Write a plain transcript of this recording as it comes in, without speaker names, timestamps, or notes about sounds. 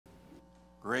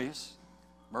Grace,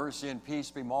 mercy, and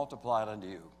peace be multiplied unto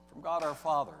you from God our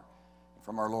Father and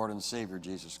from our Lord and Savior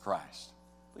Jesus Christ.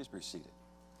 Please be seated.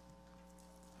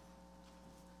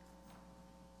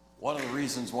 One of the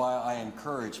reasons why I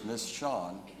encourage Miss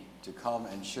Shawn to come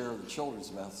and share the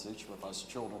children's message with us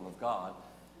children of God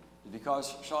is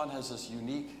because Shawn has this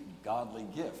unique godly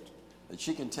gift that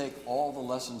she can take all the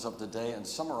lessons of the day and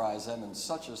summarize them in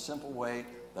such a simple way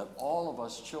that all of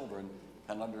us children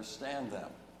can understand them.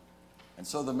 And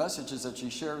so the messages that she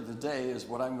shared today is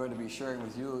what I'm going to be sharing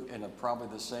with you in probably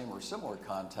the same or similar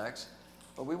context.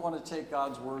 But we want to take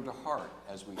God's word to heart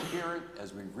as we hear it,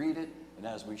 as we read it, and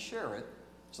as we share it,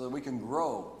 so that we can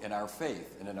grow in our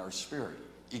faith and in our spirit,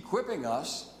 equipping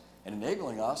us and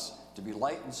enabling us to be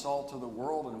light and salt to the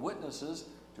world and witnesses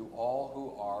to all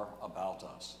who are about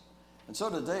us. And so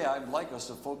today I'd like us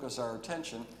to focus our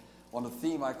attention on a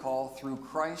theme I call Through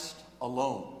Christ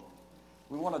Alone.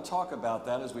 We want to talk about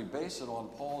that as we base it on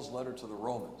Paul's letter to the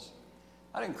Romans.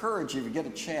 I'd encourage you to get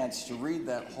a chance to read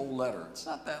that whole letter. It's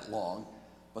not that long,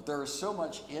 but there is so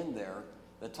much in there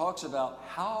that talks about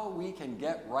how we can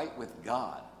get right with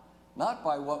God, not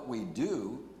by what we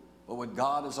do, but what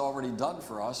God has already done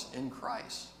for us in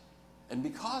Christ. And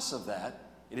because of that,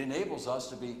 it enables us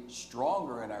to be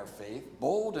stronger in our faith,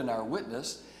 bold in our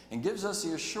witness, and gives us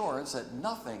the assurance that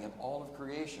nothing in all of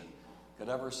creation could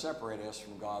ever separate us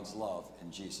from God's love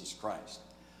in Jesus Christ.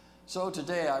 So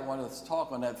today I want to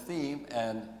talk on that theme,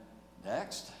 and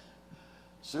next,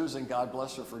 Susan, God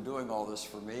bless her for doing all this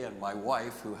for me, and my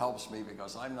wife who helps me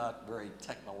because I'm not very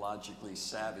technologically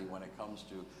savvy when it comes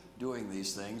to doing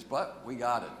these things, but we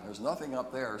got it. There's nothing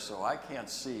up there, so I can't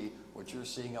see what you're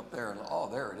seeing up there, and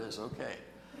oh, there it is, okay.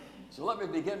 So let me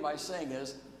begin by saying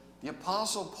the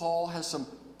Apostle Paul has some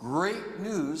great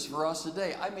news for us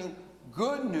today. I mean,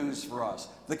 good news for us.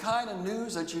 The kind of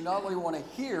news that you not only want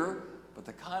to hear, but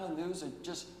the kind of news that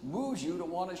just moves you to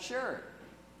want to share it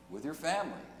with your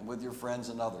family and with your friends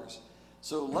and others.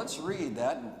 So let's read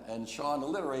that, and Shawn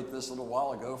alliterated this a little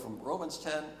while ago from Romans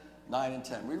 10, 9 and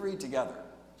 10. We read together.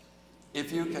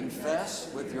 If you confess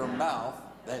with your mouth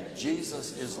that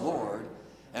Jesus is Lord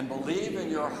and believe in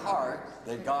your heart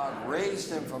that God raised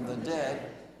him from the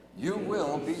dead, you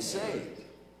will be saved.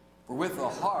 For with the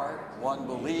heart one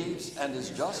believes and is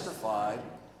justified,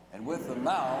 and with the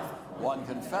mouth one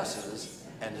confesses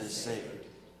and is saved.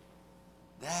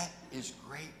 That is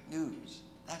great news.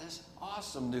 That is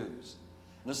awesome news.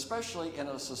 And especially in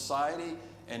a society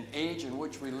and age in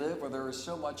which we live where there is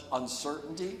so much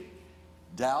uncertainty,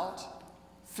 doubt,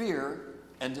 fear,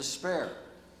 and despair.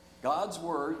 God's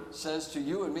word says to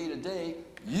you and me today,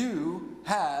 you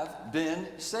have been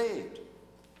saved.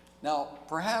 Now,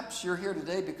 perhaps you're here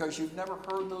today because you've never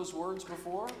heard those words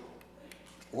before,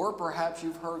 or perhaps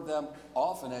you've heard them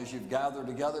often as you've gathered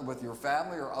together with your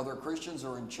family or other Christians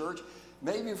or in church.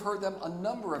 Maybe you've heard them a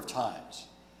number of times.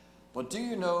 But do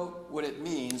you know what it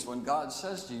means when God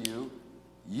says to you,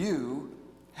 you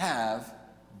have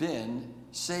been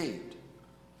saved?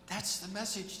 That's the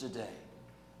message today.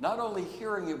 Not only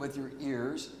hearing it with your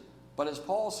ears, but as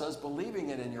Paul says, believing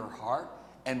it in your heart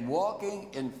and walking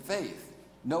in faith,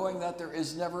 knowing that there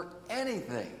is never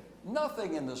anything,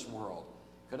 nothing in this world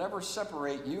could ever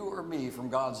separate you or me from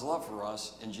God's love for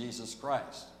us in Jesus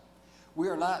Christ. We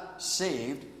are not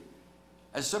saved,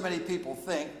 as so many people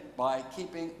think, by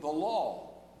keeping the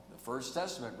law, the First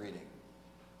Testament reading.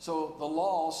 So the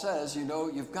law says, you know,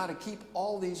 you've got to keep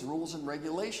all these rules and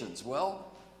regulations.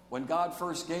 Well, when God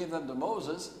first gave them to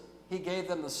Moses, he gave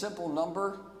them the simple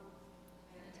number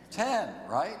 10,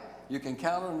 right? You can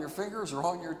count it on your fingers or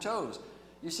on your toes.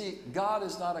 You see, God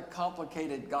is not a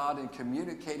complicated God in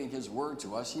communicating his word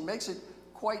to us. He makes it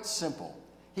quite simple.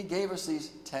 He gave us these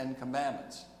 10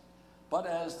 commandments. But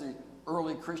as the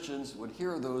early Christians would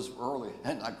hear those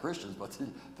not Christians, but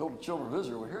the children of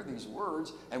Israel would hear these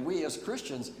words, and we as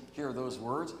Christians hear those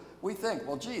words, we think,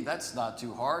 well, gee, that's not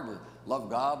too hard to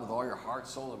love God with all your heart,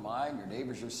 soul, and mind, your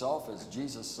neighbors yourself, as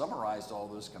Jesus summarized all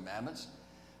those commandments.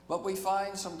 But we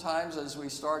find sometimes as we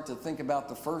start to think about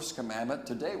the first commandment,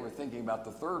 today we're thinking about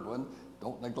the third one,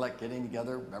 don't neglect getting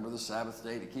together, remember the Sabbath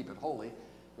day to keep it holy.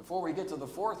 Before we get to the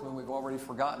fourth one, we've already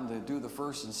forgotten to do the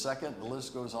first and second, the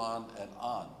list goes on and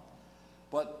on.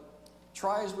 But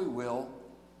try as we will,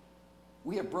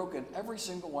 we have broken every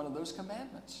single one of those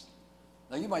commandments.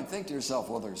 Now you might think to yourself,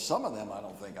 well, there's some of them I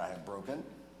don't think I have broken.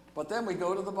 But then we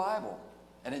go to the Bible.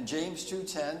 And in James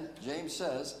 2:10, James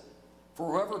says,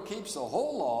 for whoever keeps the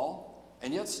whole law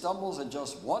and yet stumbles at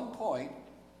just one point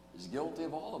is guilty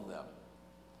of all of them.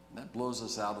 And that blows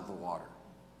us out of the water.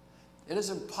 It is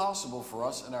impossible for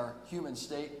us in our human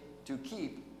state to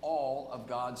keep all of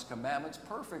God's commandments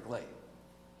perfectly.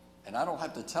 And I don't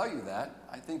have to tell you that.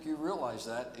 I think you realize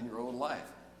that in your own life.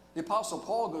 The Apostle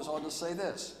Paul goes on to say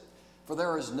this, "For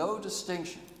there is no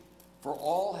distinction, for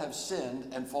all have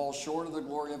sinned and fall short of the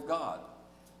glory of God,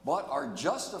 but are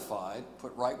justified,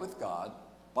 put right with God,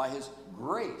 by his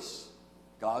grace,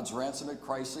 God's ransom at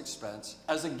Christ's expense,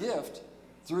 as a gift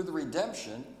through the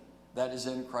redemption that is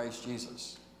in Christ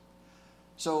Jesus."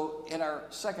 So in our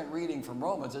second reading from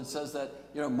Romans, it says that,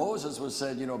 Moses was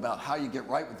said, about how you get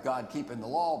right with God keeping the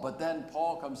law, but then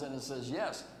Paul comes in and says,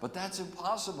 yes, but that's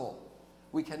impossible.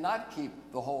 We cannot keep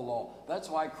the whole law. That's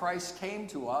why Christ came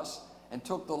to us and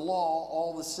took the law,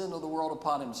 all the sin of the world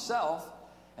upon himself,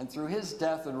 and through his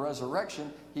death and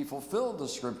resurrection, he fulfilled the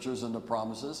scriptures and the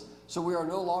promises, so we are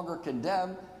no longer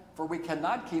condemned, for we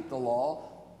cannot keep the law,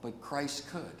 but Christ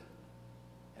could.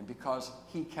 And because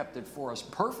he kept it for us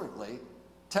perfectly,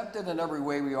 tempted in every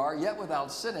way we are, yet without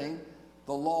sinning,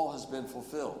 the law has been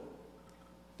fulfilled.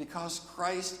 Because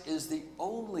Christ is the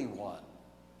only one,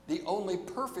 the only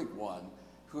perfect one,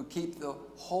 who could keep the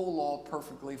whole law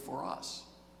perfectly for us.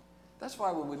 That's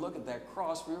why when we look at that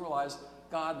cross, we realize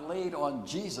God laid on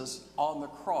Jesus on the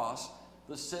cross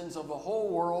the sins of the whole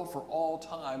world for all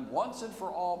time, once and for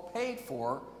all paid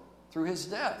for through his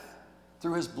death,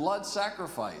 through his blood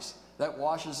sacrifice that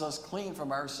washes us clean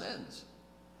from our sins.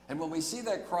 And when we see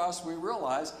that cross, we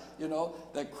realize,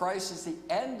 that Christ is the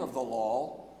end of the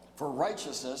law for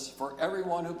righteousness for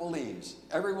everyone who believes.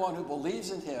 Everyone who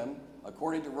believes in him,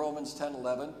 according to Romans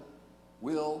 10:11,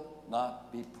 will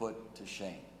not be put to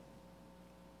shame.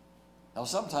 Now,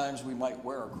 sometimes we might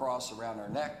wear a cross around our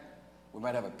neck. We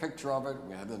might have a picture of it.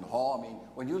 We have it in the hall. I mean,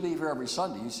 when you leave here every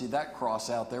Sunday, you see that cross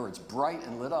out there. It's bright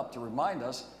and lit up to remind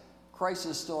us Christ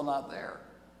is still not there.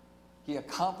 He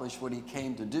accomplished what he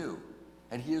came to do.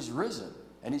 And he is risen,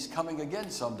 and he's coming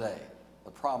again someday, a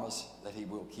promise that he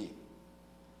will keep.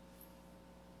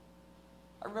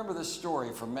 I remember this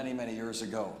story from many, many years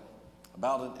ago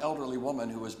about an elderly woman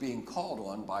who was being called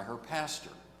on by her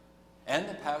pastor. And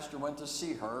the pastor went to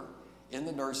see her in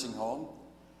the nursing home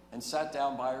and sat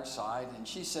down by her side, and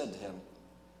she said to him,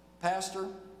 "Pastor,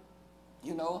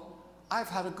 I've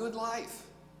had a good life,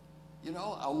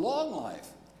 a long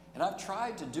life, and I've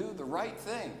tried to do the right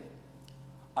thing.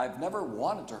 I've never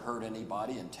wanted to hurt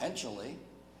anybody intentionally,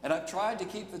 and I've tried to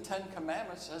keep the 10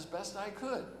 Commandments as best I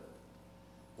could."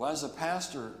 Well, as the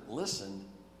pastor listened,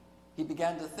 he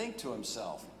began to think to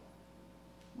himself,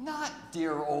 not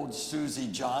dear old Susie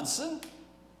Johnson.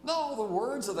 No, the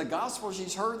words of the gospel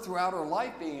she's heard throughout her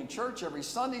life, being in church every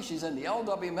Sunday. She's in the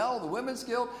LWML, the Women's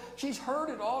Guild. She's heard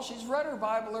it all. She's read her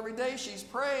Bible every day. She's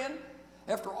praying.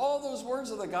 After all those words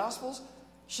of the gospels,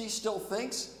 she still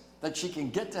thinks that she can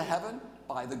get to heaven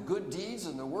by the good deeds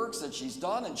and the works that she's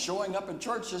done and showing up in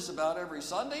church just about every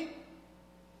Sunday,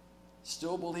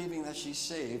 still believing that she's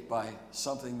saved by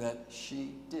something that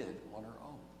she did on her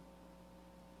own.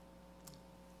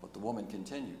 But the woman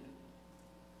continued.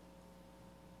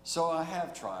 "So I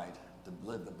have tried to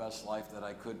live the best life that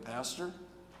I could, Pastor,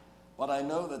 but I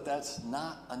know that that's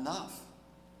not enough.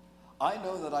 I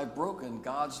know that I've broken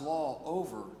God's law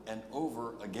over and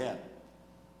over again.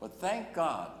 But thank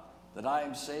God that I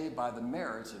am saved by the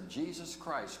merits of Jesus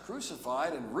Christ,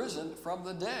 crucified and risen from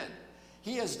the dead.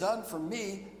 He has done for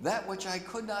me that which I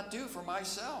could not do for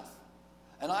myself.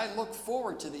 And I look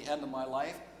forward to the end of my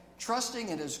life, trusting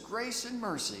in his grace and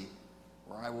mercy,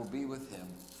 where I will be with him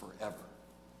forever."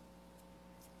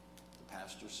 The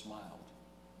pastor smiled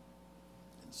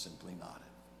and simply nodded.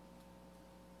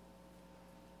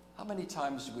 How many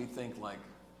times do we think like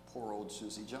poor old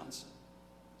Susie Johnson?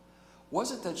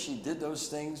 Was it that she did those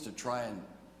things to try and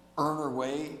earn her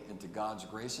way into God's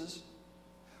graces?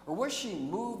 Or was she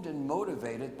moved and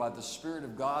motivated by the Spirit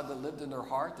of God that lived in her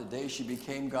heart the day she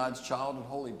became God's child in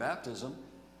holy baptism,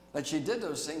 that she did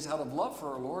those things out of love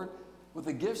for her Lord? With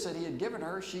the gifts that he had given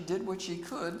her, she did what she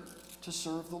could to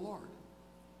serve the Lord.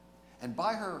 And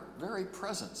by her very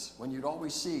presence, when you'd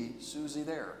always see Susie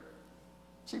there,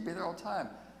 she'd be there all the time,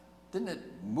 didn't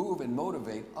it move and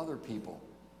motivate other people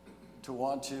to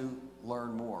want to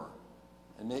learn more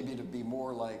and maybe to be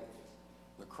more like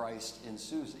the Christ in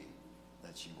Susie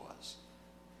that she was?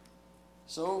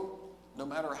 So no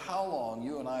matter how long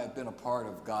you and I have been a part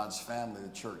of God's family, the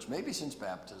church, maybe since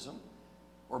baptism,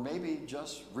 or maybe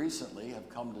just recently have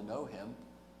come to know him,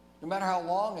 no matter how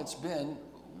long it's been,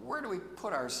 where do we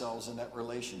put ourselves in that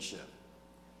relationship?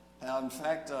 Now, in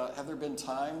fact, have there been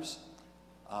times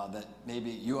that maybe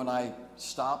you and I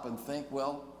stop and think,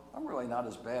 well, I'm really not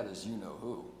as bad as you know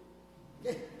who.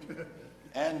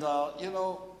 And,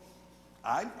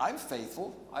 I'm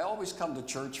faithful. I always come to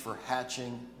church for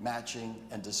hatching, matching,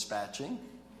 and dispatching,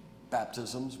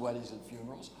 baptisms, weddings, and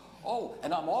funerals. Oh,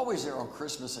 and I'm always there on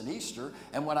Christmas and Easter.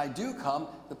 And when I do come,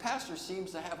 the pastor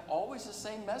seems to have always the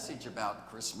same message about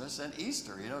Christmas and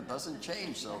Easter. You know, it doesn't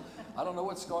change. So I don't know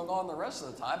what's going on the rest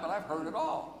of the time, but I've heard it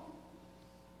all.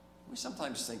 We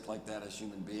sometimes think like that as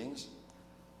human beings.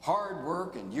 Hard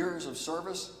work and years of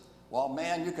service. Well,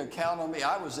 man, you can count on me.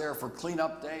 I was there for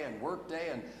cleanup day and work day,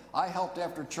 and I helped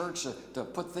after church to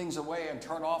put things away and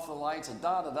turn off the lights and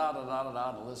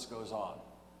da-da-da-da-da-da-da, the list goes on.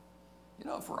 You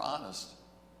know, if we're honest,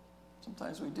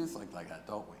 sometimes we do think like that,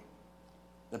 don't we?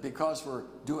 That because we're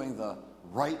doing the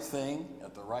right thing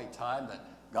at the right time, that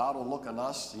God will look on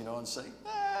us, you know, and say,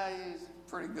 he's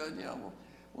pretty good, you know,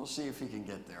 we'll see if he can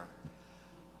get there.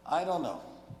 I don't know.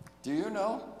 Do you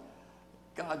know?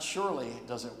 God surely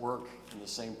doesn't work in the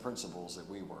same principles that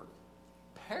we work.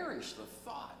 Perish the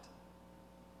thought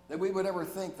that we would ever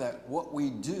think that what we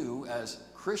do as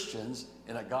Christians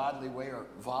in a godly way or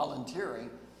volunteering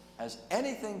has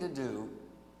anything to do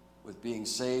with being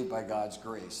saved by God's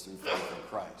grace through faith in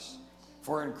Christ.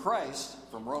 For in Christ,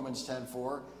 from Romans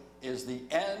 10:4, is the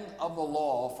end of the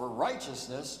law for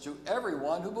righteousness to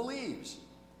everyone who believes.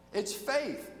 It's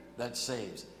faith that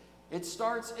saves. It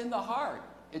starts in the heart.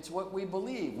 It's what we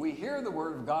believe. We hear the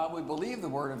Word of God, we believe the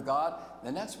Word of God,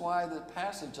 and that's why the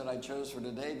passage that I chose for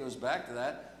today goes back to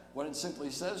that, when it simply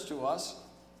says to us,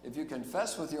 if you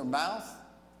confess with your mouth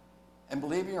and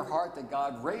believe in your heart that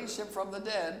God raised him from the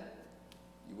dead,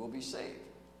 you will be saved.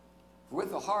 For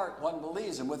with the heart one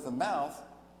believes, and with the mouth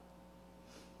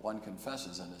one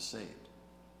confesses and is saved.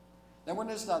 Now we're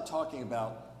just not talking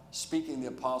about speaking the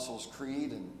Apostles'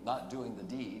 Creed and not doing the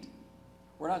deed.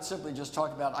 We're not simply just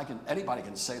talking about anybody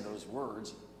can say those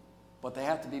words, but they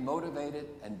have to be motivated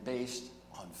and based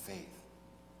on faith.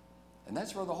 And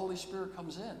that's where the Holy Spirit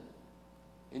comes in.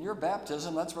 In your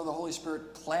baptism, that's where the Holy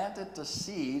Spirit planted the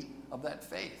seed of that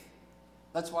faith.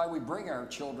 That's why we bring our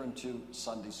children to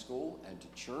Sunday school and to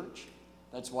church.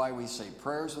 That's why we say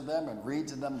prayers with them and read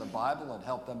to them the Bible and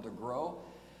help them to grow.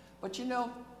 But you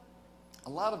know, a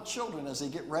lot of children, as they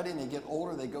get ready and they get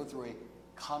older, they go through a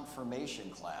confirmation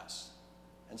class.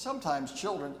 And sometimes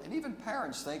children, and even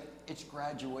parents, think it's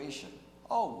graduation.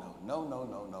 Oh,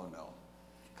 no.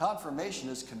 Confirmation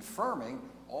is confirming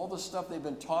all the stuff they've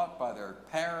been taught by their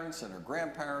parents and their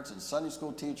grandparents and Sunday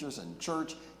school teachers and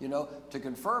church, you know, to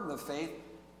confirm the faith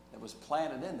that was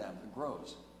planted in them. It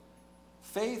grows.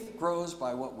 Faith grows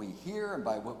by what we hear and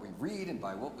by what we read and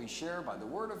by what we share, by the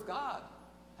Word of God.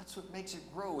 That's what makes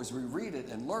it grow, as we read it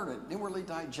and learn it, inwardly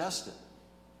digest it.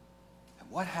 And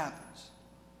what happens?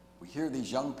 We hear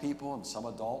these young people and some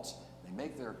adults, they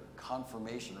make their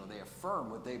confirmation or they affirm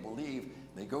what they believe.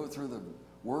 They go through the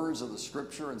words of the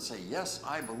Scripture and say, yes,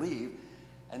 I believe.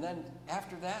 And then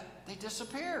after that, they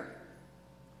disappear.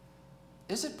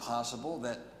 Is it possible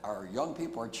that our young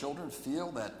people, our children, feel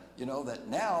that, you know, that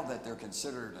now that they're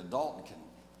considered an adult and can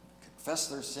confess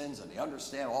their sins and they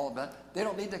understand all of that, they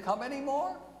don't need to come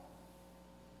anymore?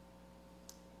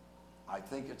 I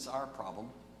think it's our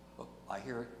problem. I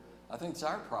hear it. I think it's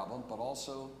our problem, but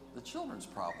also the children's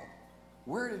problem.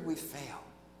 Where did we fail?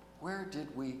 Where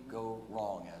did we go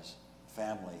wrong as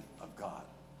family of God?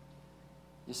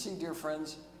 You see, dear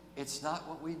friends, it's not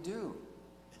what we do.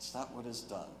 It's not what is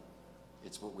done.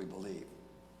 It's what we believe.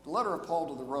 The letter of Paul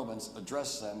to the Romans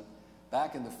addressed them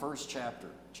back in the first chapter,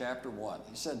 chapter 1.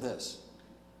 He said this,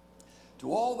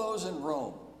 to all those in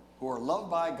Rome who are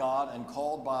loved by God and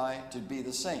called to be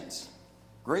the saints,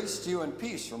 grace to you and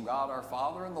peace from God our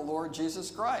Father and the Lord Jesus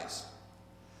Christ.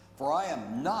 For I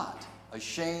am not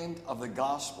ashamed of the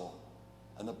gospel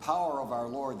and the power of our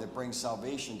Lord that brings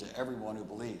salvation to everyone who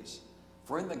believes.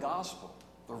 For in the gospel,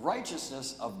 the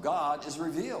righteousness of God is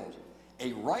revealed,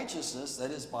 a righteousness that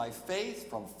is by faith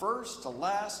from first to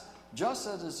last, just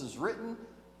as it is written,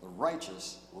 the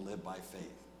righteous will live by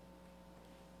faith.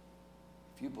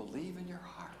 If you believe in your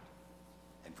heart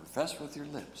and profess with your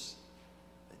lips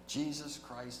that Jesus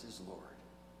Christ is Lord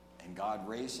and God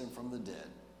raised him from the dead,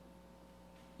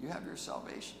 you have your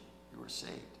salvation. You are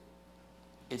saved.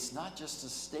 It's not just a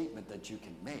statement that you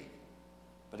can make,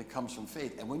 but it comes from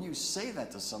faith. And when you say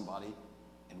that to somebody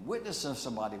and witness to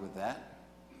somebody with that,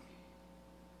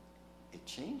 it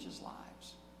changes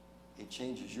lives. It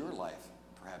changes your life,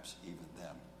 perhaps even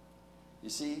them. You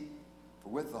see, for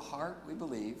with the heart we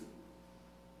believe,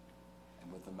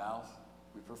 and with the mouth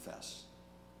we profess.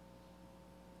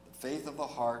 The faith of the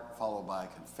heart followed by a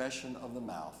confession of the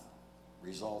mouth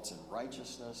results in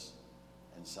righteousness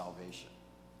and salvation.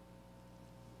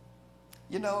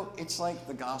 You know, it's like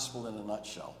the gospel in a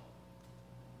nutshell.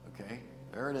 Okay,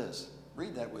 there it is.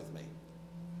 Read that with me.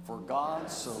 For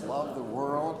God so loved the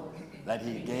world that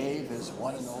he gave his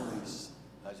one and only Son,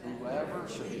 that whoever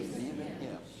should believe in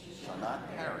him shall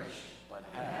not perish, but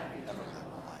have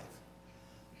everlasting life.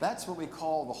 That's what we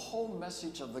call the whole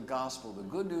message of the gospel, the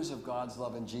good news of God's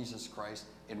love in Jesus Christ,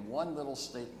 in one little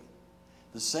statement.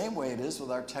 The same way it is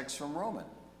with our text from Romans.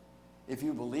 If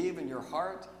you believe in your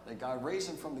heart that God raised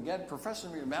him from the dead, profess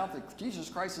in your mouth that Jesus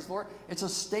Christ is Lord, it's a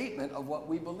statement of what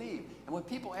we believe. And when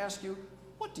people ask you,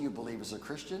 what do you believe as a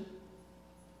Christian?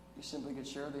 You simply can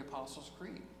share the Apostles'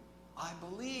 Creed. I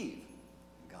believe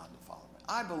in God the Father.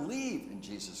 I believe in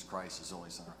Jesus Christ, his only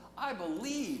Son. I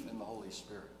believe in the Holy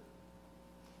Spirit.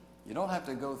 You don't have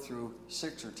to go through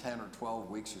 6 or 10 or 12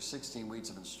 weeks or 16 weeks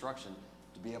of instruction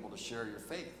to be able to share your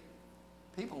faith.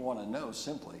 People want to know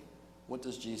simply, what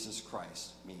does Jesus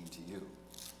Christ mean to you?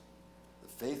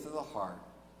 The faith of the heart,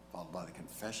 followed by the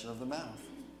confession of the mouth,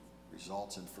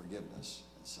 results in forgiveness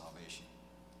and salvation.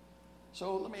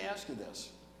 So let me ask you this.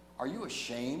 Are you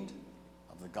ashamed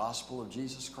of the gospel of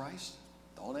Jesus Christ?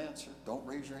 Don't answer. Don't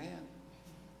raise your hand.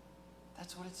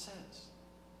 That's what it says.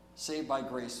 Saved by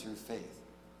grace through faith.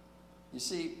 You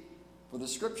see, for the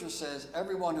scripture says,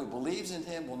 everyone who believes in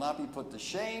him will not be put to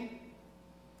shame,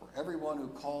 for everyone who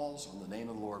calls on the name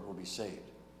of the Lord will be saved.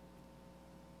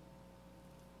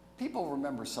 People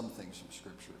remember some things from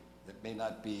scripture that may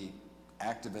not be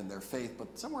active in their faith,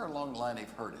 but somewhere along the line they've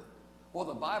heard it. Well,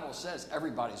 the Bible says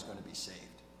everybody's going to be saved.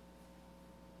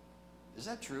 Is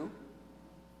that true?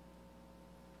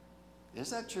 Is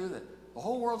that true that the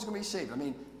whole world's going to be saved? I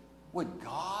mean, would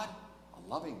God, a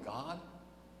loving God,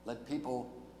 let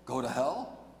people go to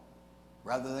hell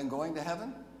rather than going to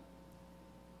heaven?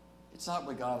 It's not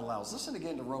what God allows. Listen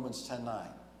again to Romans 10:9.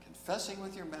 Confessing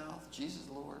with your mouth, Jesus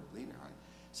Lord, believe in your heart.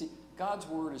 See, God's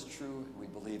word is true and we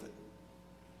believe it.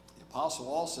 The apostle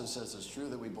also says it's true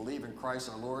that we believe in Christ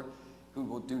our Lord.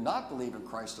 Who do not believe in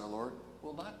Christ our Lord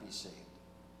will not be saved.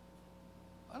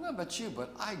 I don't know about you,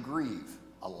 but I grieve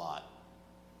a lot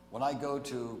when I go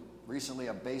to recently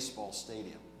a baseball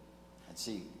stadium and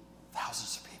see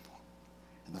thousands of people.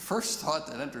 And the first thought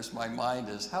that enters my mind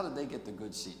is, how did they get the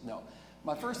good seat? No,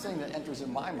 my first thing that enters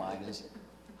in my mind is,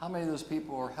 how many of those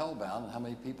people are hell-bound and how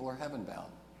many people are heaven-bound?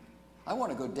 I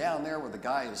want to go down there where the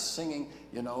guy is singing,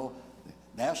 you know, the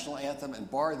national anthem and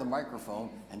borrow the microphone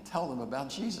and tell them about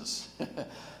Jesus.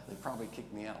 They'd probably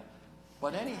kick me out.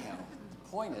 But anyhow, the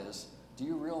point is, do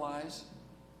you realize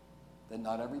that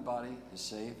not everybody is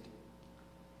saved?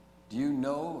 Do you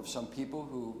know of some people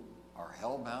who are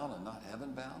hell-bound and not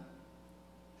heaven-bound?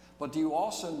 But do you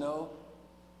also know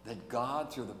that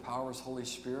God, through the power of his Holy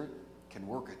Spirit, can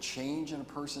work a change in a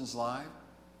person's life?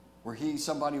 Where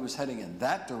somebody was heading in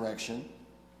that direction,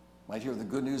 might hear the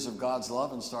good news of God's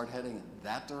love and start heading in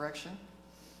that direction?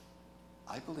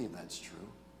 I believe that's true.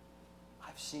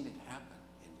 I've seen it happen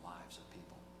in lives of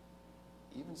people.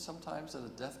 Even sometimes at a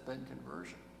deathbed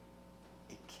conversion.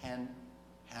 It can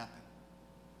happen.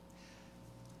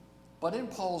 But in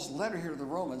Paul's letter here to the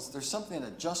Romans, there's something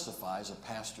that justifies a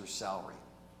pastor's salary.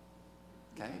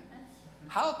 Okay?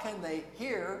 How can they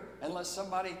hear unless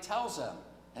somebody tells them?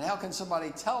 And how can somebody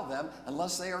tell them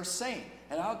unless they are saint?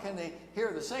 And how can they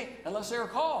hear the saint unless they are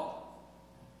called?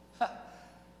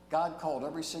 God called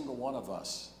every single one of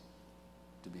us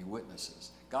to be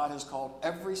witnesses. God has called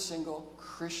every single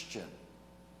Christian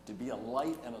to be a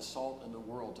light and a salt in the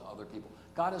world to other people.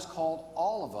 God has called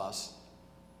all of us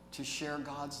to share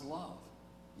God's love.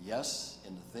 Yes,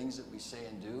 in the things that we say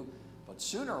and do, but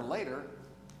sooner or later,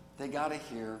 they got to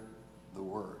hear the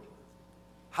word.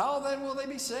 How then will they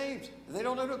be saved if they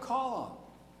don't know who to call on?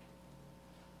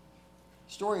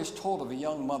 A story is told of a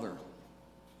young mother.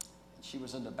 She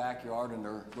was in the backyard in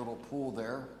her little pool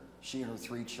there, she and her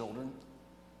 3 children.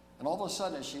 And all of a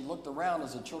sudden, as she looked around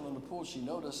as the children in the pool, she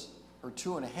noticed her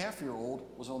 2.5-year-old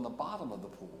was on the bottom of the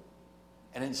pool.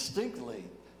 And instinctively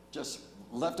just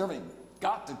left everything,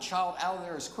 got the child out of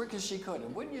there as quick as she could.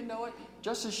 And wouldn't you know it,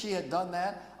 just as she had done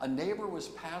that, a neighbor was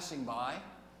passing by,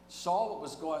 saw what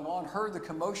was going on, heard the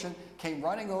commotion, came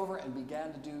running over and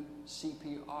began to do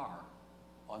CPR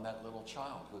on that little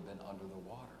child who had been under the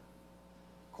water.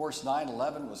 Of course,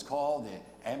 911 was called,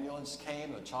 the ambulance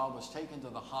came, the child was taken to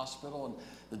the hospital, and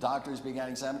the doctors began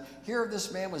examining. Here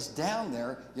this man was down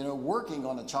there, you know, working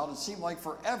on the child. It seemed like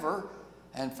forever,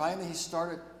 and finally he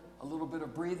started a little bit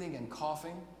of breathing and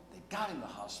coughing. They got him to the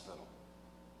hospital.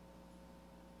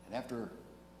 And after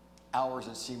hours,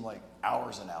 it seemed like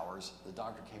hours and hours, the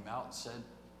doctor came out and said,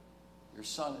 your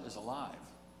son is alive.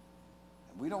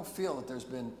 And we don't feel that there's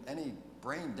been any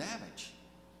brain damage,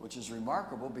 which is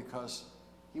remarkable because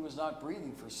he was not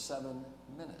breathing for 7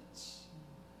 minutes.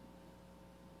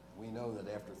 We know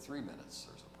that after 3 minutes,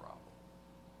 there's a problem.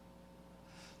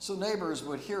 So neighbors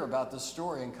would hear about this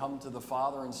story and come to the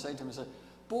father and say to him,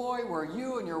 boy, were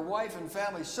you and your wife and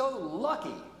family so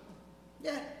lucky.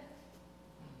 Yeah.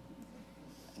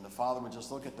 And the father would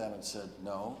just look at them and said,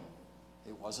 no,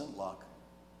 it wasn't luck.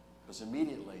 Because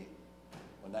immediately,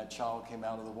 when that child came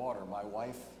out of the water, my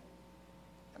wife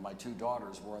and my 2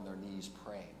 daughters were on their knees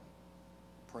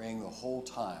praying the whole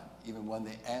time. Even when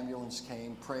the ambulance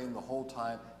came, praying the whole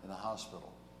time in the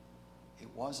hospital. It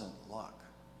wasn't luck.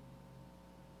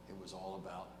 It was all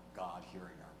about God hearing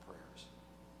our prayers.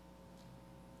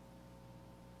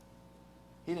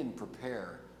 He didn't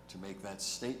prepare to make that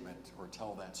statement or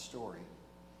tell that story.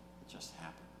 It just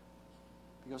happened.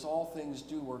 Because all things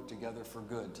do work together for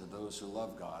good to those who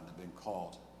love God and have been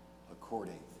called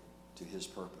according to his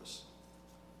purpose.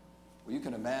 Well, you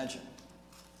can imagine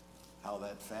how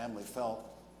that family felt.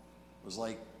 It was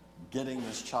like getting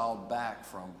this child back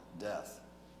from death.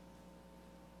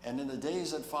 And in the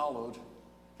days that followed,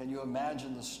 can you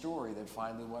imagine the story that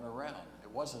finally went around? It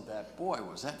wasn't that, boy,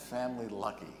 was that family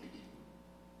lucky.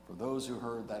 For those who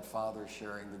heard that father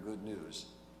sharing the good news,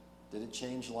 did it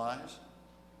change lives?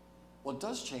 Well, it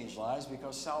does change lives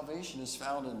because salvation is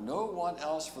found in no one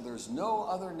else, for there's no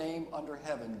other name under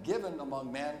heaven given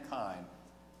among mankind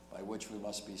by which we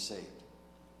must be saved.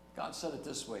 God said it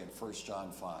this way in 1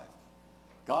 John 5.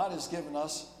 God has given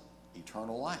us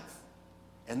eternal life,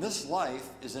 and this life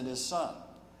is in his Son.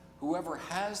 Whoever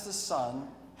has the Son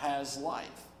has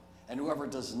life, and whoever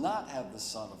does not have the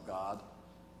Son of God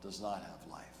does not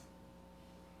have life.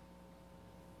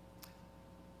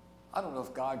 I don't know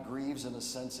if God grieves in a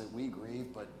sense that we grieve,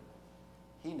 but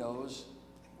he knows,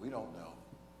 and we don't know,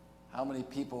 how many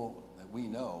people that we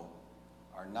know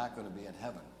are not going to be in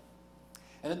heaven.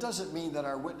 And it doesn't mean that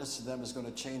our witness to them is going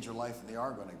to change their life and they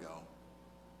are going to go.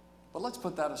 But let's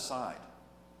put that aside.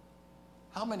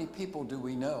 How many people do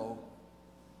we know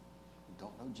who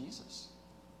don't know Jesus?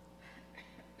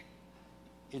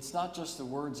 It's not just the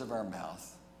words of our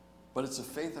mouth, but it's the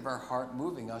faith of our heart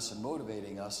moving us and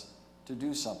motivating us to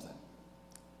do something.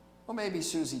 Well, maybe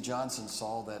Susie Johnson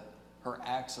saw that her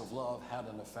acts of love had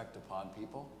an effect upon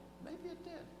people. Maybe it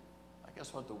did. I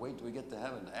guess we'll have to wait till we get to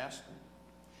heaven to ask her.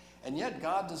 And yet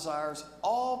God desires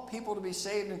all people to be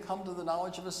saved and come to the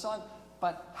knowledge of his Son.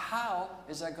 But how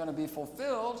is that going to be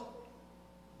fulfilled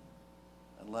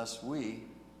unless we,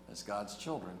 as God's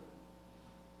children,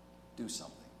 do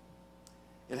something?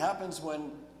 It happens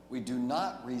when we do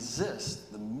not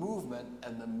resist the movement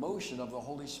and the motion of the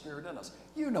Holy Spirit in us.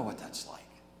 You know what that's like.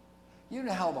 You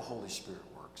know how the Holy Spirit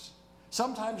works.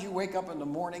 Sometimes you wake up in the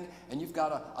morning and you've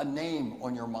got a name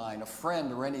on your mind, a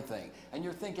friend or anything, and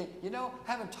you're thinking, you know,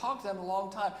 I haven't talked to them in a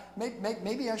long time.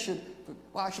 Maybe I should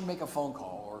make a phone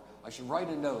call, or I should write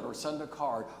a note or send a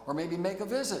card, or maybe make a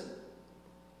visit.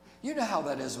 You know how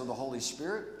that is with the Holy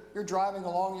Spirit. You're driving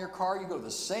along in your car, you go the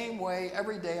same way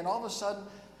every day, and all of a sudden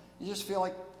you just feel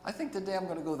like, I think today I'm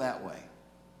going to go that way.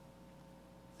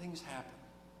 Things happen.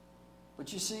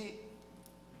 But you see,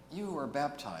 you who are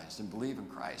baptized and believe in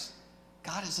Christ,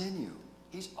 God is in you.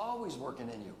 He's always working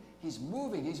in you. He's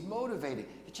moving. He's motivating.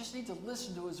 You just need to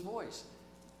listen to his voice.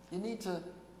 You need to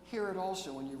hear it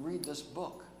also when you read this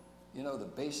book. You know, the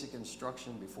basic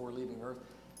instruction before leaving earth.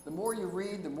 The more you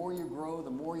read, the more you grow, the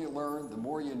more you learn, the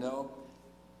more you know.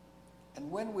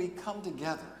 And when we come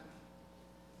together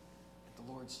at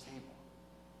the Lord's table,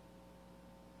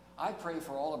 I pray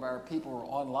for all of our people who are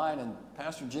online, and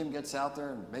Pastor Jim gets out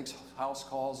there and makes house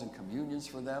calls and communions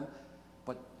for them.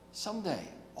 But someday,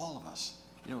 all of us,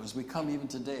 you know, as we come even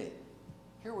today,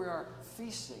 here we are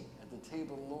feasting at the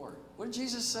table of the Lord. What did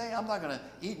Jesus say? I'm not going to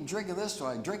eat and drink of this till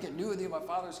I drink it new with you in my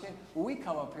Father's kingdom. Well, we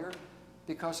come up here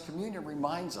because communion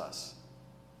reminds us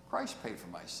Christ paid for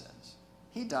my sins.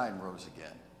 He died and rose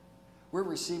again. We're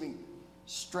receiving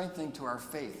strengthening to our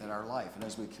faith in our life, and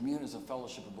as we commune as a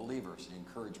fellowship of believers, the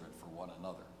encouragement for one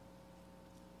another.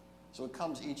 So it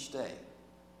comes each day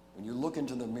when you look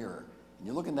into the mirror, and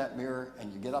you look in that mirror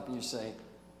and you get up and you say,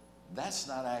 that's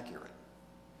not accurate.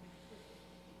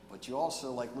 But you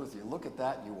also, like Luther, you look at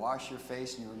that and you wash your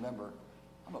face and you remember,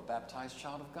 I'm a baptized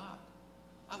child of God.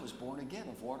 I was born again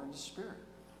of water and the Spirit.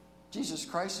 Jesus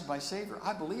Christ is my Savior.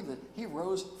 I believe that he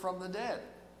rose from the dead.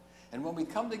 And when we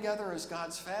come together as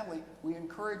God's family, we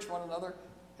encourage one another,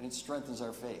 and it strengthens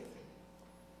our faith.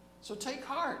 So take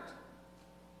heart.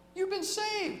 You've been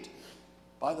saved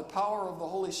by the power of the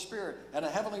Holy Spirit and a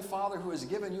Heavenly Father who has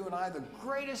given you and I the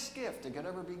greatest gift that could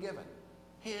ever be given,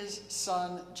 his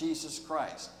Son, Jesus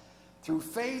Christ. Through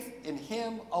faith in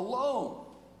him alone,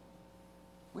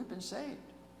 we've been saved.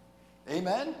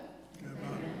 Amen?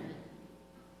 Amen.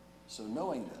 So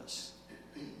knowing this,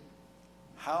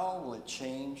 how will it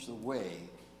change the way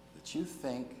that you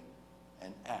think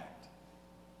and act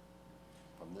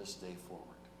from this day forward?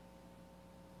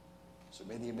 So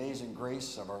may the amazing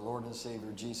grace of our Lord and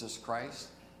Savior Jesus Christ,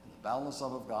 and the boundless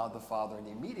love of God the Father, and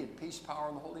the immediate peace, power,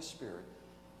 and the Holy Spirit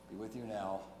be with you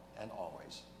now and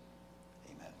always.